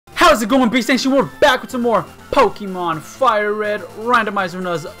How's it going, Beast Nation? We're back with some more Pokemon FireRed Randomizer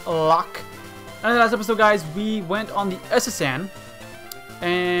Nuzlocke. And in the last episode, guys, we went on the SSN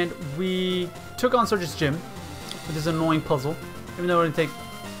and we took on Surge's Gym with this annoying puzzle. Even though it didn't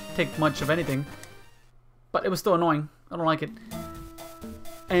take much of anything, but it was still annoying. I don't like it.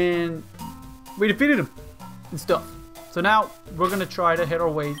 And we defeated him and stuff. So now we're gonna try to hit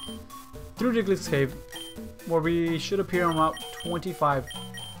our way through Digley's Cave, where we should appear on Route 25.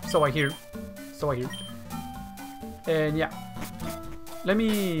 So I hear. And yeah. Let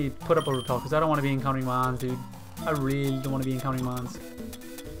me put up a repel because I don't want to be encountering mons, dude. I really don't want to be encountering mons.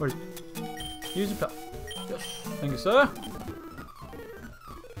 Where's it? Use repel. Yes. Thank you, sir.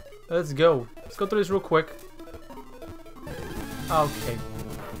 Let's go. Let's go through this real quick. Okay.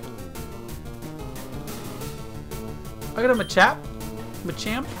 I got him a chap.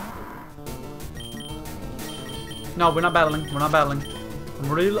 Machamp. No, we're not battling. We're not battling.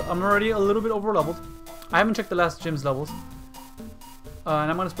 I'm already a little bit over leveled. I haven't checked the last gym's levels.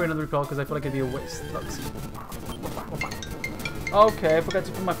 And I'm gonna spray another repel because I feel like it'd be a waste. Let's see. Okay, I forgot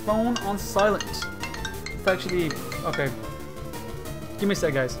to put my phone on silent. It's actually okay. Give me a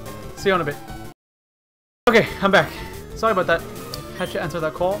sec, guys. See you in a bit. Okay, I'm back. Sorry about that. Had to answer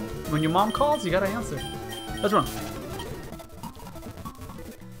that call. When your mom calls, you gotta answer. Let's run.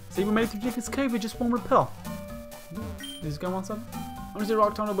 See, we made it through Digley's Cave. We just won't repel. This guy wants something? I'm gonna say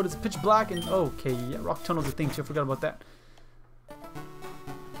rock tunnel, but it's pitch black and okay, yeah, rock tunnel's a thing too. I forgot about that.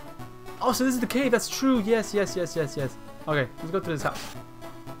 Oh, so this is the cave. That's true. Yes. Okay, let's go through this house.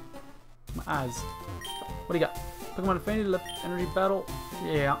 My eyes. What do you got? Pokemon Affinity, left energy battle.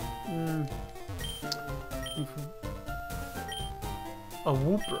 Yeah. A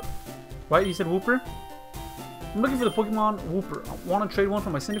Wooper. Right? You said Wooper? I'm looking for the Pokemon Wooper. I want to trade one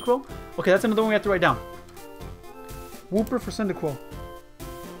for my Cyndaquil. Okay, that's another one we have to write down. Wooper for Cyndaquil.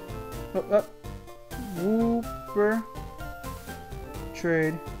 Wooper.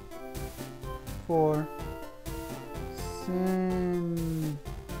 Trade for Cyndaquil.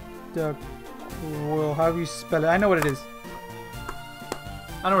 How do you spell it? I know what it is.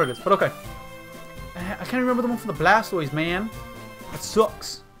 I know what it is, but okay. I can't remember the one for the Blastoise, man. That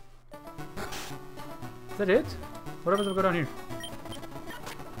sucks. Is that it? What happens if I go down here?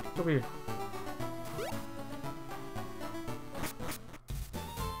 What's over here?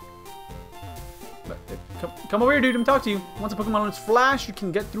 Come over here, dude. Let me talk to you. Once a Pokemon learns Flash, you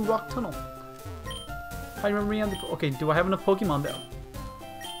can get through Rock Tunnel. I remember me on the... Okay, do I have enough Pokemon though?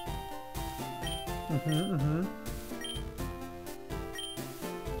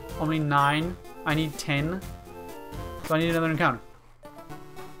 Only 9. I need 10. So I need another encounter.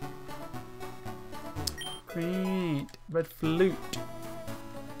 Great. Red Flute.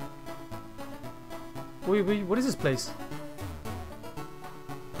 Wait, what is this place?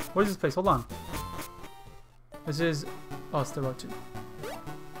 What is this place? Hold on. This is... Oh, it's the Route 2.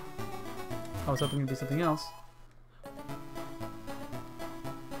 I was hoping it'd be something else.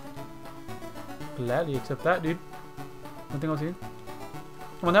 Gladly accept that, dude. Nothing else here?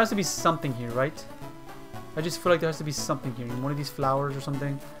 Come on, there has to be something here, right? I just feel like there has to be something here. One of these flowers or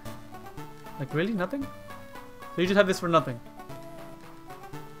something. Like, really? Nothing? So you just have this for nothing.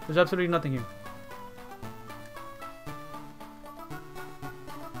 There's absolutely nothing here.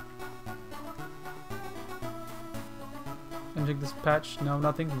 And check this patch. No,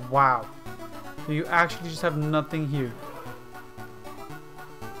 nothing. Wow. So you actually just have nothing here.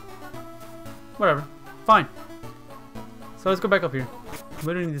 Whatever. Fine. So let's go back up here.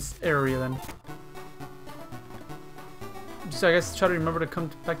 We don't need this area then. Just I guess try to remember to come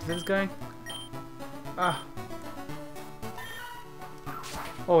back to this guy. Ah.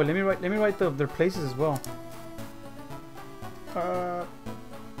 Oh, let me write their places as well.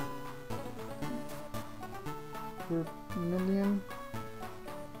 Vermilion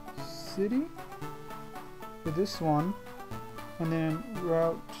City for this one, and then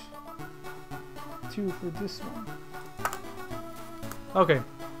Route 2 for this one. Okay.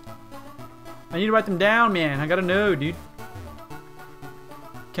 I need to write them down, man. I gotta know, dude.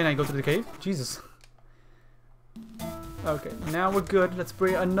 Can I go to the cave? Jesus. Okay, now we're good. Let's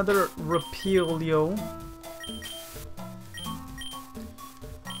bring another Repelio.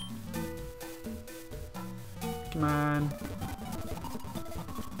 Come on.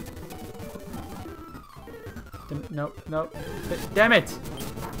 Nope. Damn it!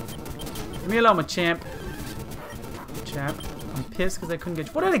 Leave me alone, Machamp. I'm pissed because I couldn't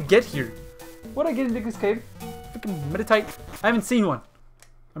get... What did I get here? What did I get in Digley's Cave? Freaking Meditite. I haven't seen one.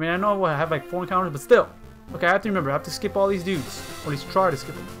 I mean, I know I have like 4 encounters, but still. Okay, I have to remember. I have to skip all these dudes. Or at least try to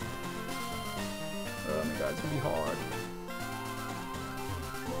skip them. Oh my god, it's gonna be hard.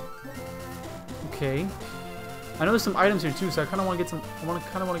 okay. I know there's some items here too, so I kind of want to get some.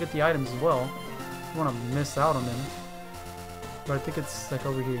 Kind of want to get the items as well. I don't want to miss out on them. But I think it's like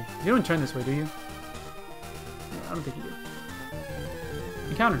over here. You don't turn this way, do you? Yeah, I don't think you do.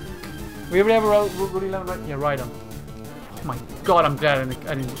 Encounter. We already have a Rudy Lemon, right? Yeah, right on. Oh my god, I'm glad I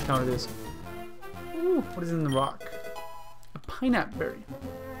didn't encounter this. Ooh, what is in the rock? A pineapple berry.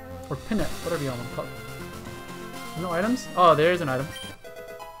 Or pinap, whatever you want to call it. No items? Oh, there's an item.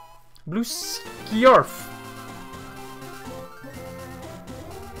 Blue Scarf.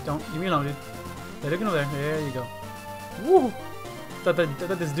 Don't leave me alone, dude. Yeah, look over there. There you go. Woo! Thought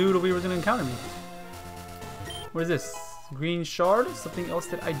this dude over here was gonna encounter me. What is this? Green shard? Something else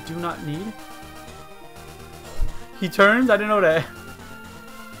that I do not need. He turns? I didn't know that.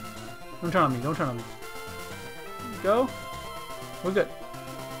 Don't turn on me. Don't turn on me. Go. We're good.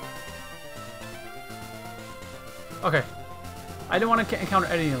 Okay. I didn't want to encounter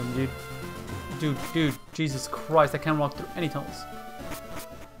any of them, dude. Dude. Jesus Christ. I can't walk through any tunnels.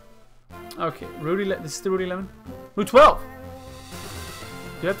 Okay. This is the Rudy Lemon. Route 12! Do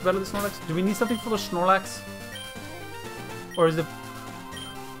you have to battle the Snorlax? Do we need something for the Snorlax? Or is it...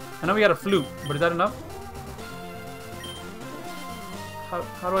 I know we got a flute, but is that enough?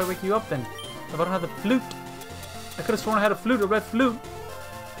 How do I wake you up then? If I don't have the flute? I could have sworn I had a flute, a red flute.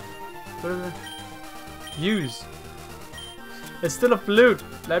 What is it? Use. It's still a flute.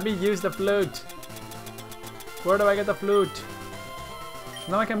 Let me use the flute. Where do I get the flute?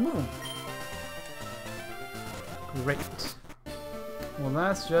 Now I can move. Great. Well,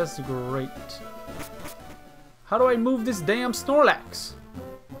 that's just great. How do I move this damn Snorlax?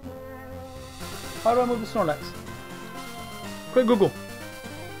 How do I move the Snorlax? Quick Google.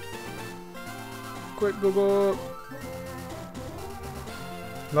 Quick Google.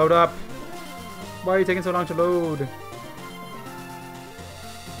 Load up. Why are you taking so long to load?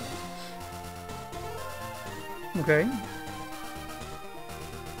 Okay.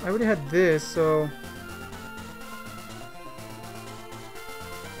 I already had this, so...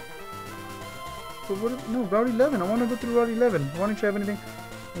 But what, no, Route 11. I want to go through Route 11. Why don't you have anything?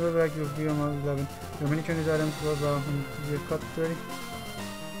 Go back to view on Route 11. There are many trainers items. Blah blah. You get cut 30.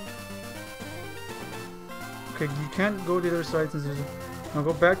 Okay, you can't go to the other side since there's a... Now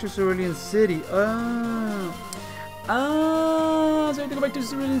go back to Cerulean City. So I have to go back to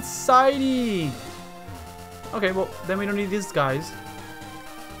Cerulean City. Okay, well, then we don't need these guys.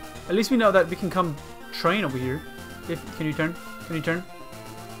 At least we know that we can come train over here. Can you turn? Can you turn?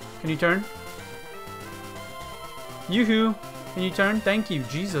 Can you turn? Yoo-hoo! Can you turn? Thank you,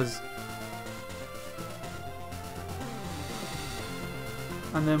 Jesus.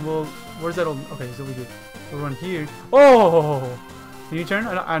 And then we'll... Where's that old... Okay, so we do... We'll run here. Oh! Can you turn?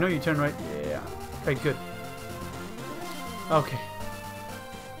 I know you turn, right? Yeah. Okay, good. Okay.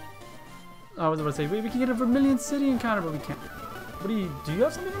 I was about to say, wait, we can get a Vermilion City encounter, but we can't. What do you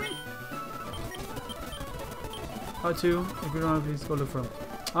have something for me? How to? If we don't have, please go look for him.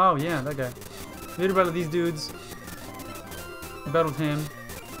 Oh, yeah, that guy. We need to battle these dudes. We battled him.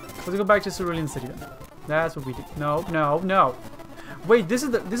 Let's go back to Cerulean City then. That's what we do. No, no, no. Wait, this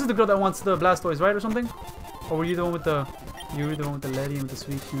is the girl that wants the Blastoise, right, or something? Or were you the one with the... You were the one with the lady and with the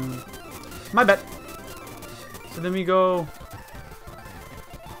sweet tune. My bad. So then we go...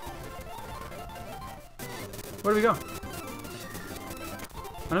 Where do we go?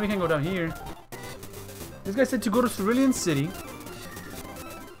 I know we can't go down here. This guy said to go to Cerulean City.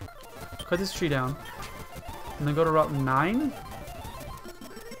 Cut this tree down. And then go to Route 9?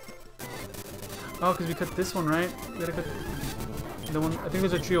 Oh, because we cut this one, right? We gotta cut the one... I think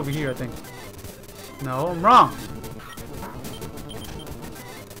there's a tree over here, I think. No, I'm wrong!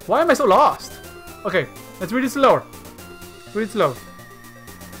 Why am I so lost? Okay, let's read it slower. Read it slow.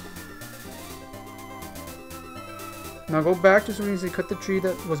 Now go back to Cerulean City, cut the tree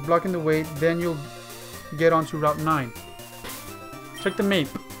that was blocking the way, then you'll get onto Route 9. Check the map.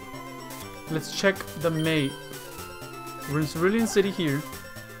 Let's check the map. We're in Cerulean City here.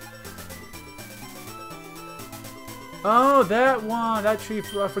 Oh, that one! That tree,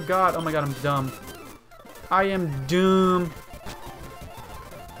 I forgot. Oh my god, I'm dumb. I am dumb.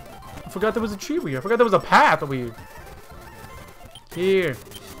 I forgot there was a tree over here. I forgot there was a path over here. Here.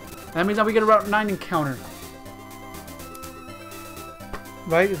 That means now we get a Route 9 encounter.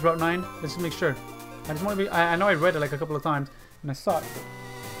 Right? It's Route 9. Let's just make sure. I just want to be... I know I read it like a couple of times. And I saw it.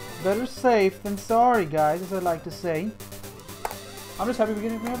 Better safe than sorry, guys, as I like to say. I'm just happy we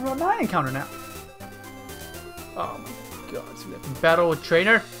have a Route 9 encounter now. Oh my god. So we have to battle with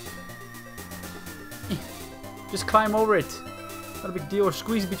Trainer. Just climb over it. Not a big deal. Or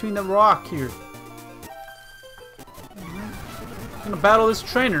squeeze between the rock here. I'm gonna battle this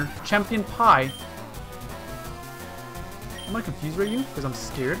trainer, Champion Pie. I'm gonna confuse you because I'm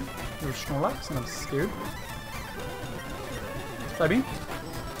scared. You're Snorlax and I'm scared. Psybeam.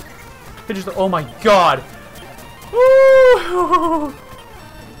 Oh my god! Woo! Oh,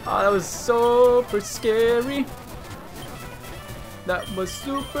 that was super scary. That was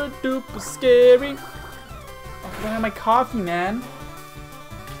super duper scary. Oh, I don't have my coffee, man.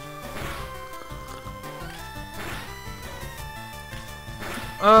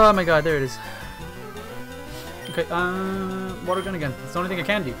 Oh my god, there it is. Okay, water gun again. It's the only thing I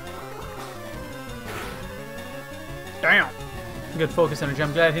can do. Damn! Good focus energy.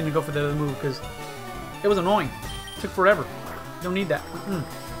 I'm glad I didn't go for the other move because it was annoying. It took forever. Don't need that.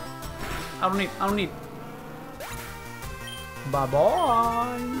 I don't need. Bye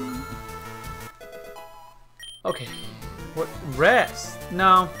bye. Okay. What? Rest?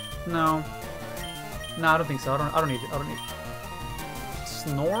 No. I don't think so. I don't need it. I don't need it.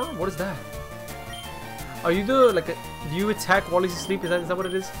 Snore? What is that? Are you do you attack while he's asleep? Is that what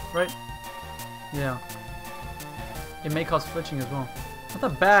it is? Right? Yeah. It may cause flinching as well. Not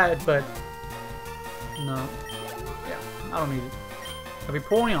that bad, but no. Yeah, I don't need it. I'll be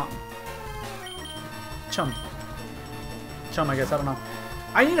pouring on. Chum, I guess. I don't know.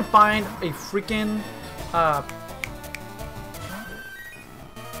 I need to find a freaking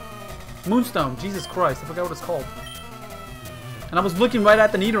Moonstone. Jesus Christ, I forgot what it's called. And I was looking right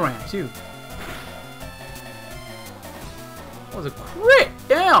at the Nidoran too. That was a crit!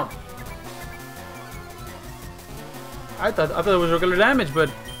 Damn! I thought it was regular damage, but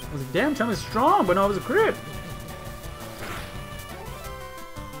it was damn Chum is strong, but no, it was a crit.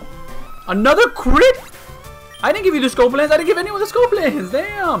 Another crit? I didn't give you the scope lens. I didn't give anyone the scope lens.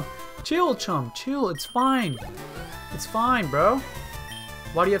 Damn. Chill, Chum. Chill. It's fine. It's fine, bro.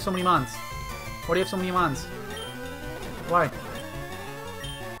 Why do you have so many mons? Why do you have so many mons? Why?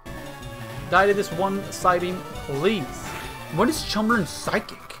 Die to this one Psybeam, please. When does Chum learn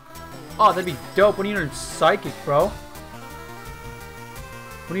Psychic? Oh, that'd be dope. When you learn Psychic, bro.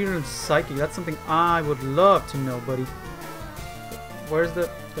 When you learn Psychic, that's something I would love to know, buddy. Where's the...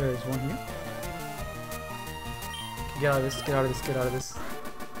 There's one here. Get out of this, get out of this, get out of this.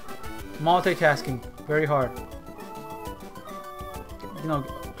 Multitasking. Very hard. No,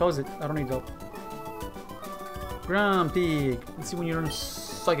 close it. I don't need help. Grumpig. Let's see when you learn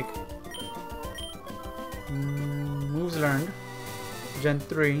Psychic. Moves learned. Gen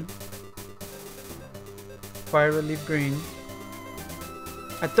 3. FireRed Leaf Green.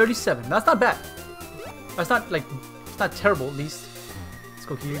 At 37. That's not bad. That's not like... It's not terrible at least. Let's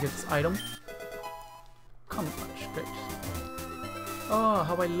go here, get this item. Comet Punch. Great. Oh,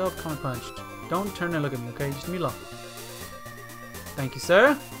 how I love Comet Punch. Don't turn and look at me, okay? Just leave me alone. Thank you,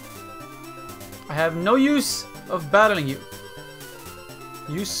 sir. I have no use of battling you.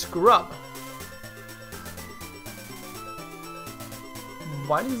 You scrub.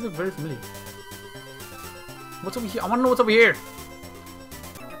 Why does this look very familiar? What's over here? I want to know what's over here.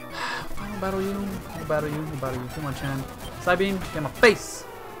 I'll battle you. I'll battle you. I'll battle you. Come on, Chan. Psybeam, get my face.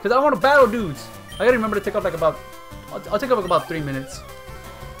 Because I want to battle dudes. I gotta remember to take up like about... I'll take up like about 3 minutes.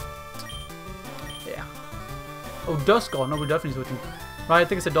 Yeah. Oh, Duskull. No, we're definitely switching. Right, I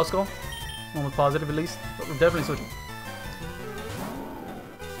think it's a Duskull. I'm almost positive at least. But we're definitely switching.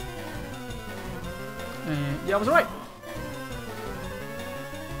 And yeah, I was right.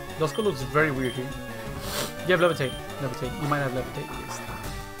 Duskull looks very weird here. You have Levitate. Levitate. You might have Levitate at least.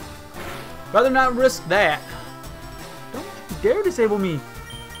 Rather not risk that. Don't you dare disable me.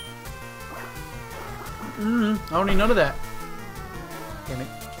 I don't need none of that. Damn it.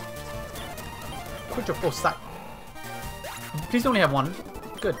 Quit your full sight. Please only have one.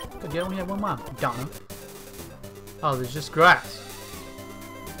 Good. Good. You only have one mom. Donna. Oh, there's just grass.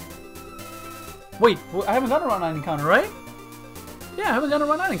 Wait, I haven't done a Route 9 encounter, right? Yeah, I haven't done a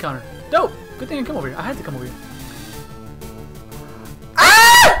Route 9 encounter. Dope. Good thing I come over here. I had to come over here.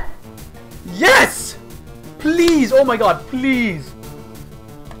 Ah! Yes! Please. Oh my god. Please.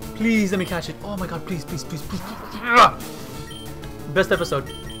 Please let me catch it. Oh my god. Please, please, please, please. Best episode.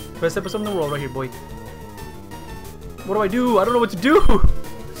 Best episode in the world right here, boy. What do I do? I don't know what to do.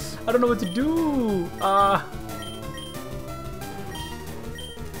 I don't know what to do.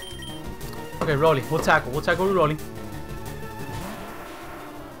 Okay, Rolly. We'll tackle. We'll tackle Rolly.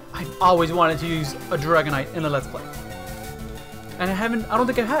 I've always wanted to use a Dragonite in a Let's Play. And I haven't. I don't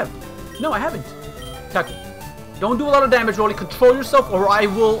think I have. No, I haven't. Tackle. Don't do a lot of damage, Rolly. Control yourself or I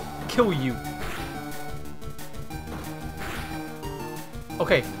will kill you.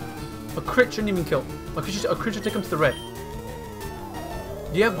 Okay. A crit shouldn't even kill. A crit should take him to the red.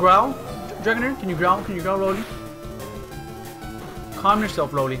 Do you have Growl, Dragonair? Can you growl? Can you growl, Rolly? Calm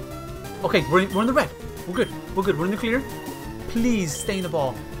yourself, Rolly. Okay, we're in the red. We're good. We're good. We're in the clear. Please, stay in the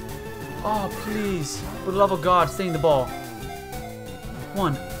ball. Oh, please. For the love of God, stay in the ball.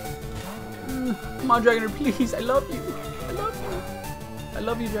 1. Come on, Dragonair, please. I love you. I love you. I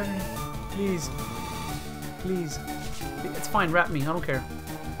love you, Dragonair. Please. Please. It's fine, wrap me. I don't care.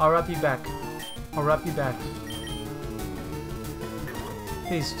 I'll wrap you back. I'll wrap you back.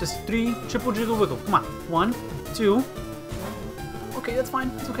 Please, just 3. Triple jiggle wiggle. Come on. 1, 2. Okay, that's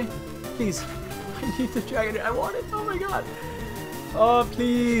fine. It's okay. Please. I need the Dragonair. I want it. Oh my god. Oh,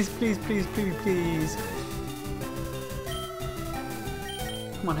 please, please, please, please, please.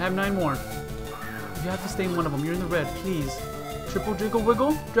 Come on, have 9 more. You have to stay in one of them. You're in the red, please. Triple jiggle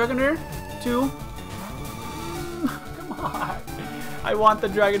wiggle. Dragonair. 2. Come on. I want the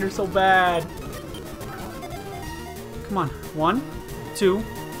Dragonair so bad. Come on. 1, 2,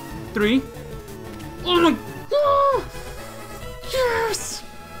 3. Oh my god. Yes.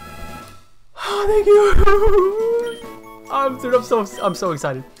 Oh, thank you. Dude, I'm so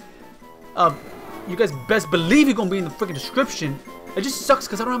excited. You guys best believe you're gonna be in the freaking description. It just sucks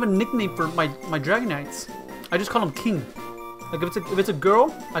because I don't have a nickname for my Dragonites. I just call them King. Like if it's a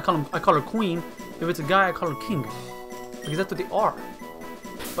girl, I call her Queen. If it's a guy, I call her King, because that's what they are.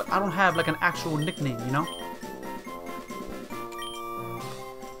 But I don't have like an actual nickname, you know?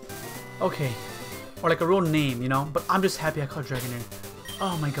 Okay, or like a real name, you know? But I'm just happy I called Dragonair.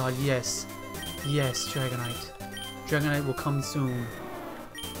 Oh my god, yes, yes, Dragonite. Dragonite will come soon.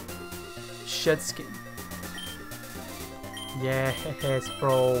 Shed skin. Yes,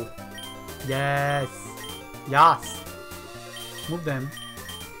 bro. Yes. Yes. Move them.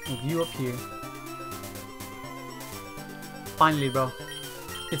 Move you up here. Finally, bro.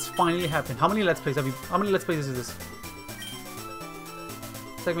 It's finally happened. How many Let's Plays have you? How many Let's Plays is this?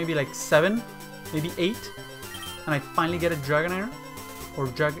 It's like maybe like 7, maybe 8, and I finally get a Dragonair, or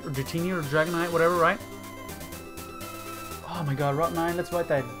Dratini, or Dragonite, whatever, right? Oh my god, Route 9, let's write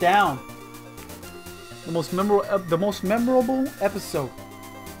that down. The most memorable episode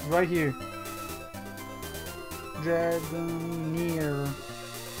is right here. Dragonair.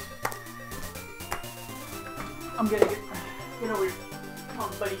 I'm getting it. Get over here. Come on,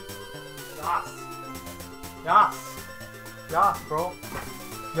 buddy. Yas. Yas. Yas, bro.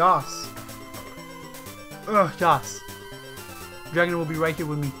 Yas. Ugh, Yas. Dragonair will be right here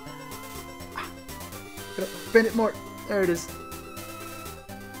with me. Gotta bend it more. There it is.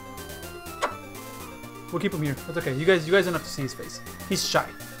 We'll keep him here. That's okay. You guys don't have to see his face. He's shy.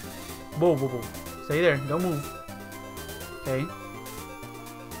 Whoa, whoa, whoa. Stay there. Don't move. Okay.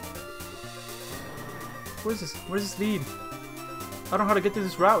 Where's this? Where's this lead? I don't know how to get through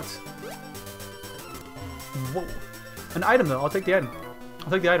this route. Whoa. An item though. I'll take the item. I'll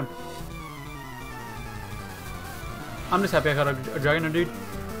take the item. I'm just happy I got a Dragonair, dude.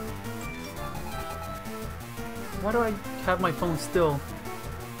 Why do I have my phone still,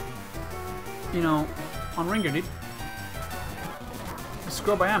 you know, on ringer, dude? The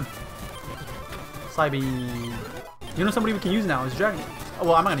scrub I am. Psybe. You know somebody we can use now is Dragon. Oh,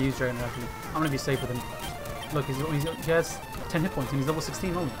 well, I'm not gonna use Dragon actually. I'm gonna be safe with him. Look, he has 10 hit points and he's level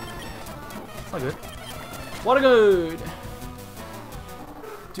 16 only. It's not good. What a good!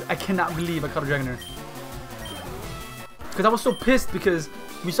 Dude, I cannot believe I caught a Dragonair. Because I was so pissed because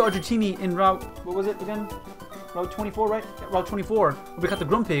we saw Dratini in route, what was it again? Route 24, right? Yeah, Route 24. We caught the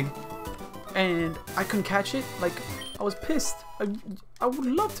Grumpig, and I couldn't catch it. Like, I was pissed. I would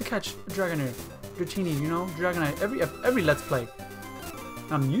love to catch a Dragonair, Dratini, you know, Dragonite. Every Let's Play.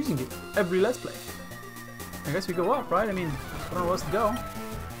 I'm using it every Let's Play. I guess we go up, right? I mean, I don't know where else to go.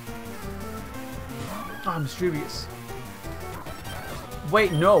 Oh, I'm mysterious.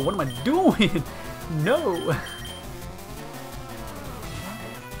 Wait, no. What am I doing? No.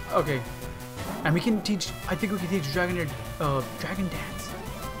 Okay. And we can teach, I think we can teach Dragonair, Dragon Dance.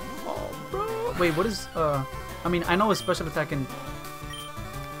 Oh, bro. Wait, what is, I mean, I know his special attack and,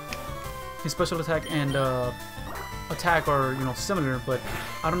 attack are, you know, similar, but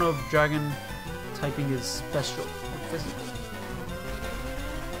I don't know if Dragon typing is special or physical.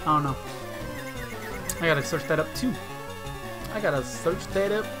 I don't know. I gotta search that up too. We'll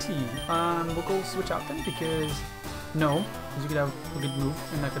go switch out then because, no, because you could have a good move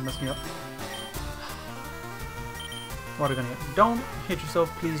and that could mess me up. Water gun here. Don't hit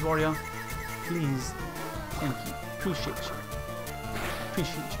yourself, please, Warrior. Please. Thank you. Appreciate you.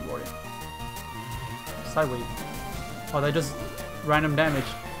 Appreciate you, Warrior. Sideways. Oh, that does random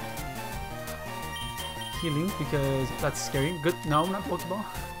damage. Healing, because that's scary. Good. No, not Pokeball.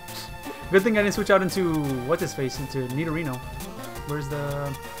 Good thing I didn't switch out into what's his face, into Nidorino. Where's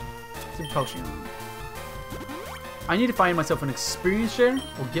the potion? I need to find myself an experience share,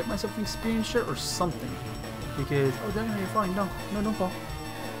 or get myself an experience share, or something. Because oh, Dragonair, you're falling. No, don't fall.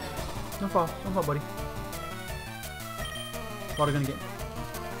 Don't fall, buddy. What are we gonna get?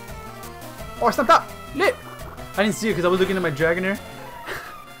 Oh, I stepped up! Lit! I didn't see it because I was looking at my Dragonair.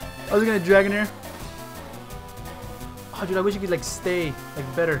 I was looking at Dragonair. Oh, dude, I wish you could like stay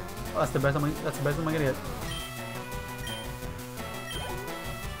like better. Oh, that's the best. That's the best I'm gonna get.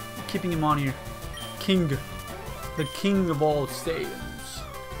 Keeping him on here, King, the king of all Saiyans.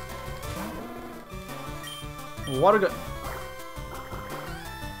 Water gun.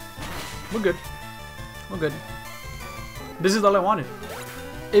 We're good. We're good. This is all I wanted.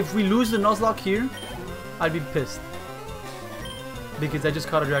 If we lose the Nuzlocke here, I'd be pissed. Because I just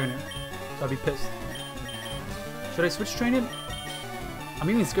caught a Dragonair. So I'd be pissed. Should I switch train it? I'm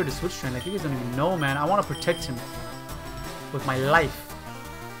even scared to switch train. Like, you guys don't even know, man. I want to protect him with my life.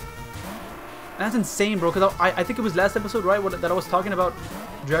 And that's insane, bro. Because I think it was last episode, right? That I was talking about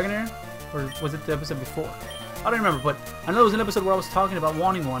Dragonair? Or was it the episode before? I don't remember, but I know it was an episode where I was talking about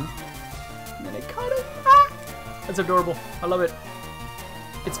wanting one. And then I caught it. Ah! That's adorable. I love it.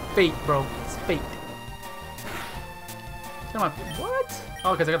 It's fate, bro. It's fate. What?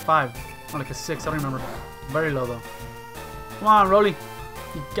 Oh, because I got 5. Or like a 6. I don't remember. Very low, though. Come on, Rolly.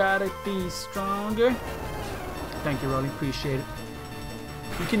 You gotta be stronger. Thank you, Rolly. Appreciate it.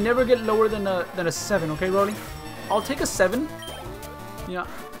 You can never get lower than a 7, okay, Rolly? I'll take a 7. Yeah.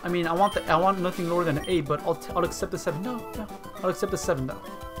 I mean, I want nothing lower than an 8, but I'll accept the 7. No. I'll accept the 7 though.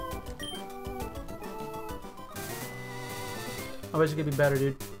 I wish it could be better,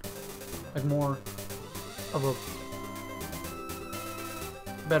 dude. Like more of a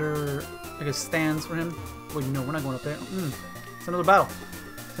better, I guess, stance for him. Wait, no, we're not going up there. It's another battle.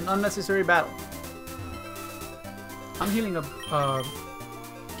 It's an unnecessary battle. I'm healing up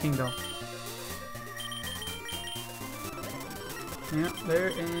King though. Yeah, there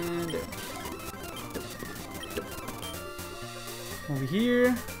and there. Over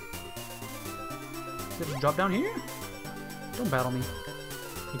here. Did it drop down here? Don't battle me.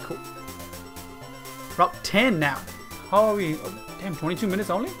 Be cool. Route 10 now. How are we? Oh, damn, 22 minutes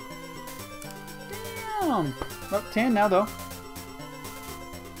only? Damn. Route 10 now though.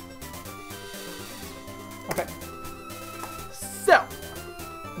 Okay. So,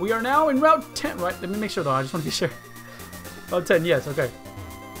 we are now in Route 10, right? Let me make sure though, I just want to be sure. Route 10, yes, okay.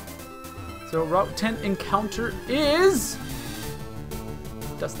 So Route 10 encounter is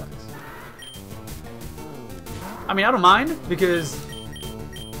Dustox. I mean, I don't mind because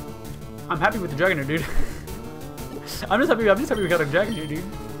I'm happy with the Dragonair, dude. I'm just happy we got a Dragonair, dude.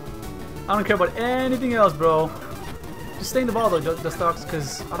 I don't care about anything else, bro. Just stay in the ball though, Dustox,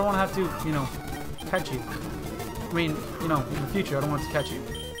 because I don't want to have to, you know, catch you. I mean, you know, in the future, I don't want to catch you.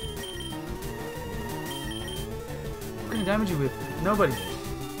 What kind of damage you with? Nobody.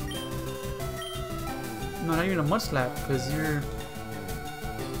 No, not even a mud slap, because you're...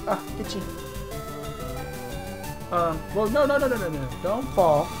 Ah, itchy. Well, no. Don't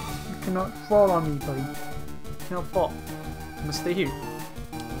fall. You cannot fall on me, buddy. You cannot fall. I'm gonna stay here.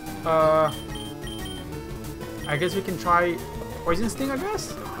 I guess we can try Poison Sting, I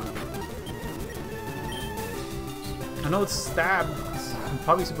guess? I know it's stab. It's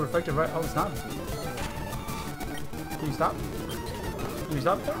probably super effective, right? Oh, it's not. Can you stop? Can you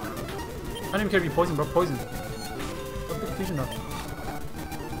stop there? I don't even care if you poison, bro. Poison. What's the confusion though?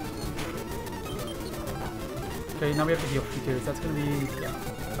 Okay, now we have to heal because that's gonna be... Yeah.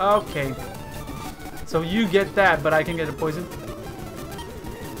 Okay. So you get that, but I can get a poison.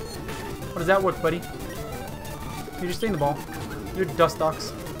 How does that work, buddy? You just stay in the ball. You're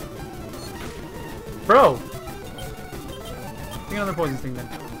Dustox. Bro! Take another poison thing then.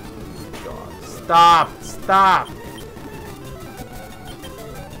 God, stop! Stop!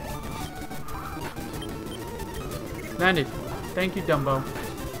 Landed. Thank you, Dumbo.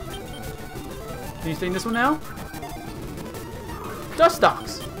 Can you stay in this one now?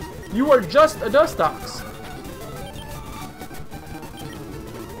 Dustox! You are just a Dustox!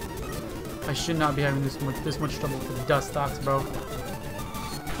 I should not be having this much trouble with Dustox, bro.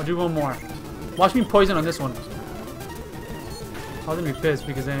 I'll do one more. Watch me poison on this one. I was gonna be pissed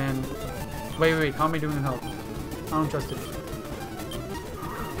because then... Wait, how am I doing in health? I don't trust it.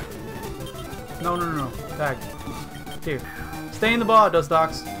 No. Back. Here. Stay in the ball,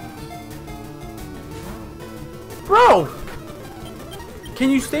 Dustox. Bro! Can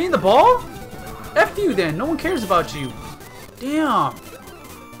you stay in the ball? F you then. No one cares about you. Damn.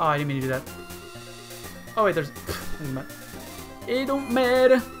 Oh, I didn't mean to do that. Oh wait, there's... It don't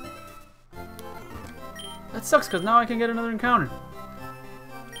matter. That sucks because now I can get another encounter.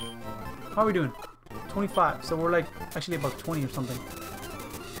 How are we doing? 25. So we're like actually about 20 or something.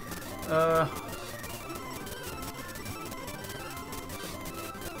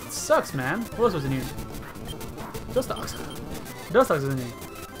 sucks, man. What else was in here? Dustox. Dustox is in here.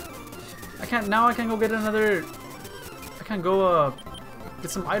 I can't go get another... I can't go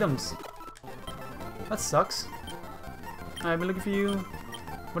get some items. That sucks. I've been looking for you.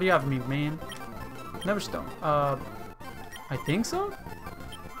 What do you have for me, man? Neverstone. I think so?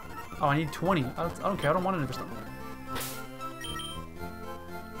 Oh, I need 20. I don't care. I don't want an Neverstone.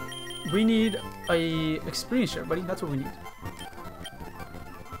 We need a experience share, buddy. That's what we need.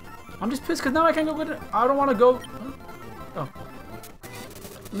 I'm just pissed because now I can't go get it. I don't want to go. Oh.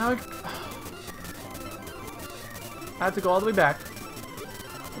 Now I have to go all the way back,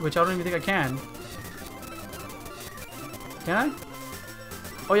 which I don't even think I can. Can I?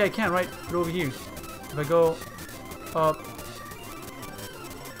 Oh yeah, I can, right? Through over here. If I go up.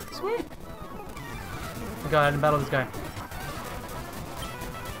 Sweet. Oh god, I didn't battle this guy.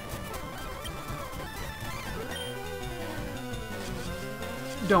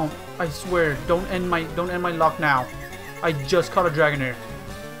 Don't. I swear. Don't end my lock now. I just caught a Dragonair.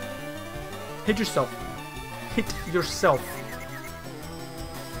 Hit yourself. Hit yourself.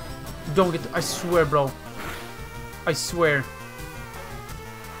 Don't get. I swear, bro. I swear.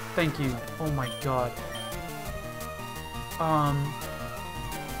 Thank you. Oh my god.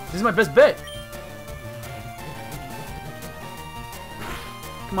 This is my best bet.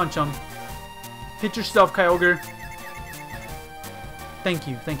 Come on, chum. Hit yourself, Kyogre. Thank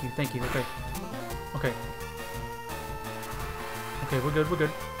you, thank you, thank you. Okay. Okay. Okay, we're good, we're good.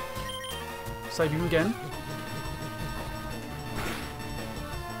 Side beam again.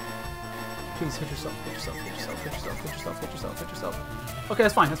 Please hit yourself, hit yourself, hit yourself, hit yourself, hit yourself, hit yourself, hit yourself. Okay,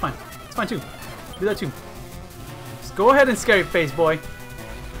 that's fine, that's fine. That's fine too. Do that too. Just go ahead and scare your face, boy.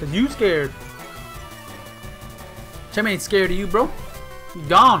 Cause you scared. Chum ain't scared of you, bro. You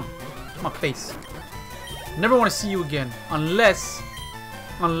gone. My face. Never want to see you again. Unless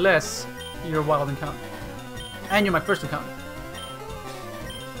you're a wild encounter. And you're my first encounter.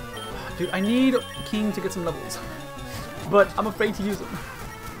 Dude, I need King to get some levels. But I'm afraid to use them.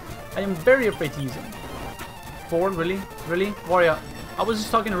 I am very afraid to use them. 4? Really? Really? Warrior. I was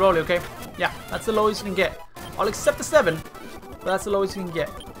just talking to Rolly, okay? Yeah, that's the lowest you can get. I'll accept the 7, but that's the lowest you can get.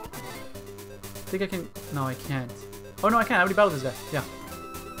 I think I can... No, I can't. Oh, no, I can't. I already battled this guy. Yeah.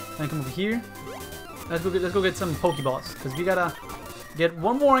 Then I come over here. Let's go get some Pokeballs. Because we gotta get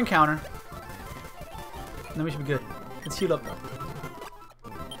one more encounter. And then we should be good. Let's heal up, though.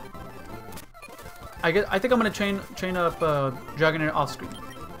 I think I'm gonna train up Dragonair off screen.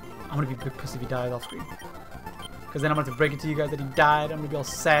 I'm gonna be big pissed if he dies off screen. Because then I'm gonna have to break it to you guys that he died. I'm gonna be all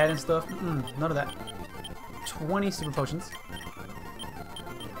sad and stuff. None of that. 20 super potions.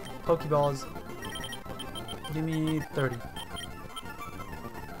 Pokeballs. Give me 30.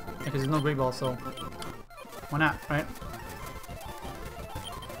 Because there's no great ball, so why not, right?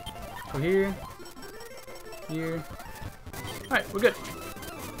 Go here. Here. Alright, we're good.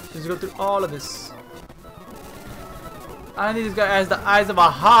 Just go through all of this. I think this guy has the eyes of a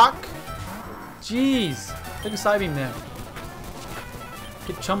hawk. Jeez. Take a side beam there.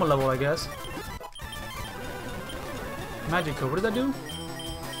 Get Chumma level, I guess. Magic code. What does that do?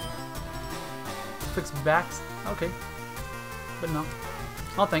 Fix backs. Okay. But no.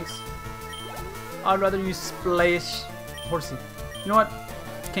 Oh, thanks. I'd rather use Splash Horsey. You know what?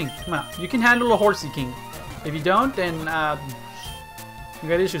 King, come on. You can handle a Horsey, King. If you don't, then you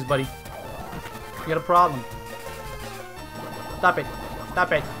got issues, buddy. You got a problem. Stop it.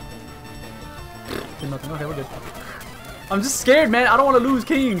 Stop it. Did nothing. Okay, we're good. I'm just scared, man. I don't want to lose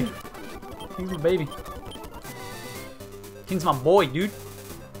King. King's my baby. King's my boy, dude.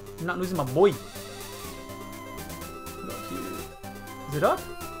 I'm not losing my boy. Is it up?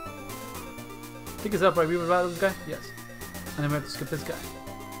 I think it's up, right? We were battle this guy? Yes. And then we have to skip this guy.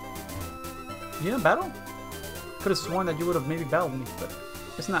 You didn't battle? Could have sworn that you would have maybe battled me, but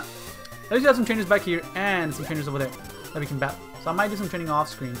it's not. At least you have some trainers back here and some trainers over there that we can battle. So I might do some training off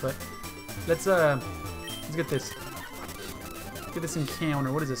screen, but let's get this. Get this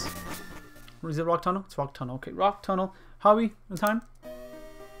encounter. What is this? What is it? Rock tunnel? It's rock tunnel. Okay, rock tunnel. How are we in time?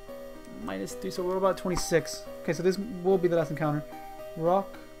 -3, so we're about 26. Okay, so this will be the last encounter.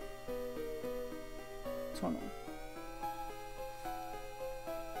 Rock tunnel.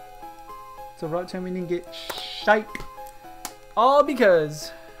 So rock tunnel, we didn't get shite. All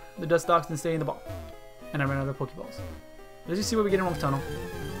because the Dustox didn't stay in the ball. And I ran out of Pokeballs. Let's just see what we get in rock tunnel.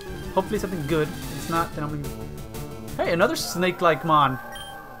 Hopefully something good. If it's not, then I'm gonna... Hey, another snake-like mon.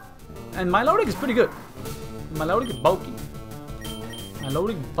 And my loading is pretty good. My loading is bulky. My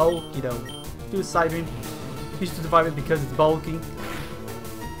loading is bulky though. Do a side beam. He should survive it because it's bulky.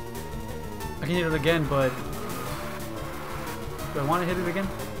 I can hit it again, but do I want to hit it again?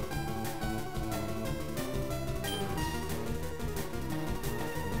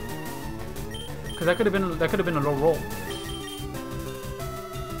 Because that could have been a low roll.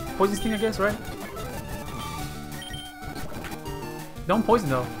 Poison sting, I guess, right? Don't poison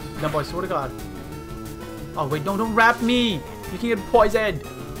though. Dumb boy, swear to God. Oh wait, don't wrap me! You can get poisoned!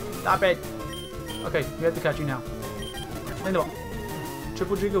 Stop it! Okay, we have to catch you now. Land the ball.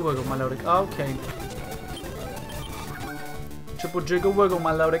 Triple jiggle wiggle, my loaded. Okay. Triple jiggle wiggle,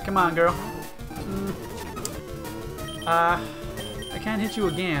 my loaded. Come on, girl. I can't hit you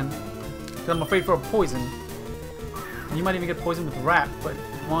again. Because I'm afraid for a poison. You might even get poisoned with wrap, but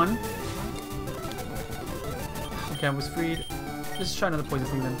one. Okay, I was freed. Let's try another poison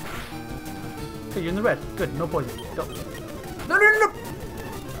thing then. Okay, you're in the red. Good, no poison. Go. No!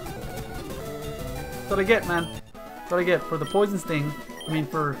 That's what I get, man. That's what I get for the poison sting. I mean,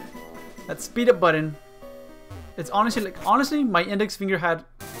 for that speed up button. It's honestly, like, my index finger had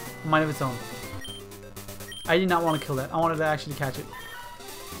a mind of its own. I did not want to kill that. I wanted to actually catch it.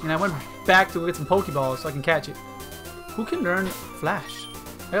 And I went back to get some Pokeballs so I can catch it. Who can learn Flash?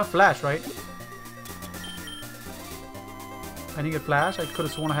 I got Flash, right? I didn't get Flash? I could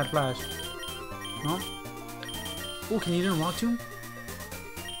have sworn I had Flash. No? Oh, can you learn Rock Tomb?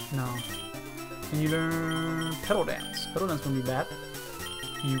 No. Can you learn Pedal Dance? Pedal Dance wouldn't be bad.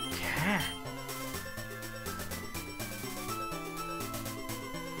 You can.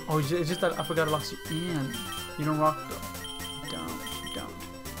 Oh, it's just that I forgot it locks you in. You don't rock though. You don't.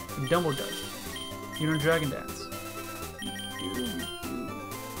 Dumbo does. You don't Dragon Dance. You do.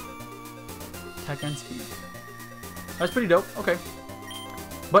 Attack and speed. That's pretty dope. Okay.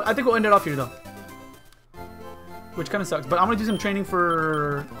 But I think we'll end it off here though. Which kind of sucks. But I'm going to do some training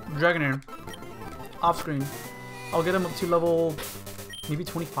for Dragonair. Off screen. I'll get him up to level maybe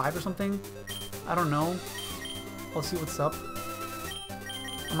 25 or something. I don't know. I'll see what's up.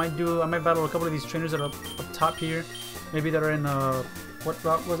 I might battle a couple of these trainers that are up top here. Maybe that are in what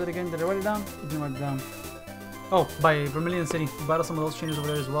route was it again? Did I write it down? I didn't write it down. Oh, by Vermilion City. We'll battle some of those trainers over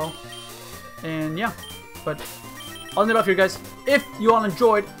there as well. And yeah. But I'll end it off here, guys. If you all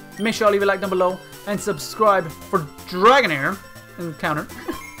enjoyed, make sure to leave a like down below and subscribe for Dragonair Encounter.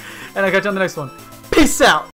 And I'll catch you on the next one. Peace out!